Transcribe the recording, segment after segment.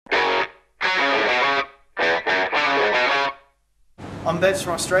I'm BevS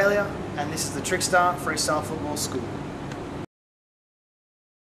from Australia, and this is the Neckstall Freestyle Football School.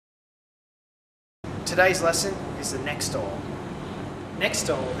 Today's lesson is the Neckstall.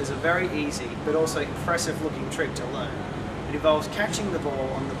 Neckstall is a very easy but also impressive looking trick to learn. It involves catching the ball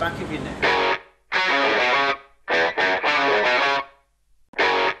on the back of your neck.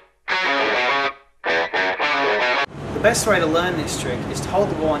 The best way to learn this trick is to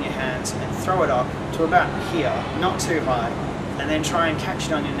hold the ball in your hands and throw it up to about here, not too high, and then try and catch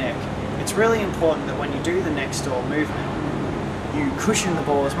it on your neck. It's really important that when you do the Neckstall movement, you cushion the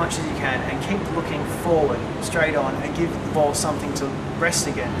ball as much as you can and keep looking forward, straight on, and give the ball something to rest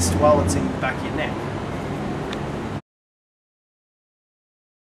against while it's in the back of your neck.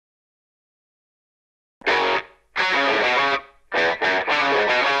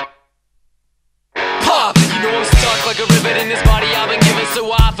 Pop! You know I'm stuck like a rivet in this body I've been given,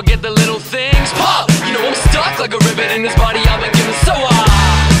 so I forget the